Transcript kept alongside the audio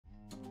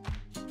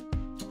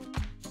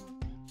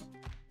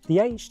The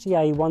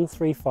HTA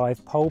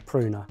 135 pole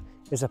pruner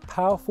is a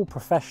powerful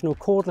professional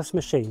cordless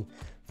machine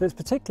that's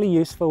particularly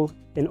useful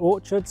in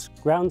orchards,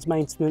 grounds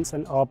maintenance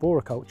and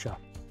arboriculture.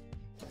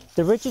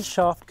 The rigid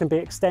shaft can be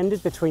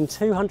extended between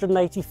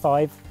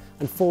 285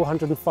 and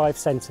 405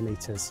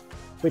 centimetres,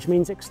 which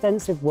means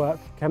extensive work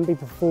can be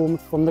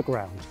performed from the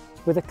ground.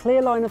 With a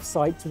clear line of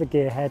sight to the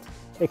gearhead,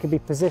 it can be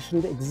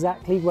positioned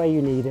exactly where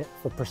you need it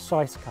for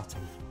precise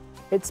cutting.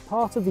 It's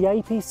part of the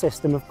AP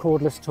system of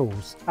cordless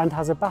tools and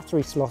has a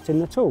battery slot in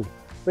the tool,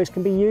 which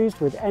can be used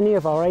with any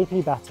of our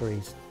AP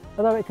batteries,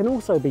 although it can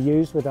also be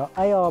used with our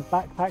AR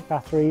backpack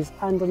batteries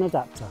and an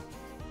adapter.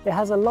 It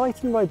has a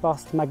light and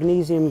robust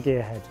magnesium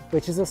gearhead,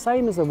 which is the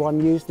same as the one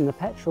used in the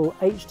petrol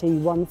HT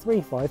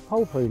 135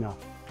 pole pruner,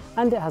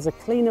 and it has a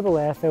cleanable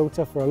air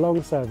filter for a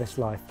long service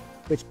life,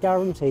 which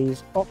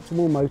guarantees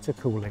optimal motor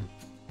cooling.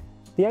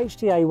 The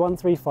HTA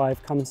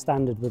 135 comes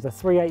standard with a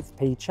 3/8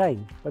 P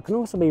chain, but can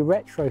also be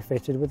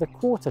retrofitted with a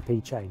 1/4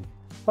 P chain,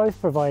 both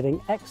providing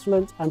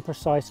excellent and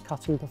precise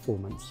cutting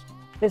performance.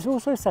 It's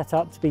also set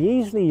up to be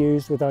easily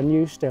used with our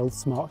new STIHL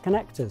smart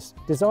connectors,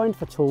 designed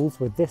for tools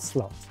with this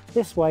slot.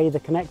 This way the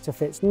connector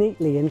fits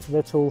neatly into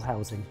the tool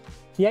housing.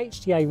 The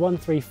HTA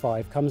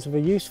 135 comes with a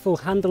useful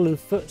handle and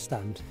foot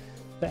stand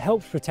that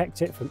helps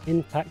protect it from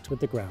impact with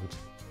the ground.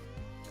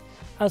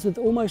 As with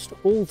almost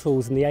all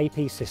tools in the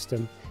AP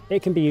system,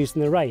 it can be used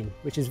in the rain,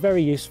 which is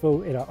very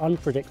useful in our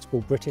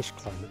unpredictable British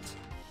climate.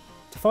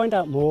 To find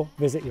out more,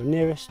 visit your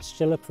nearest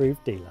STIHL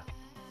approved dealer.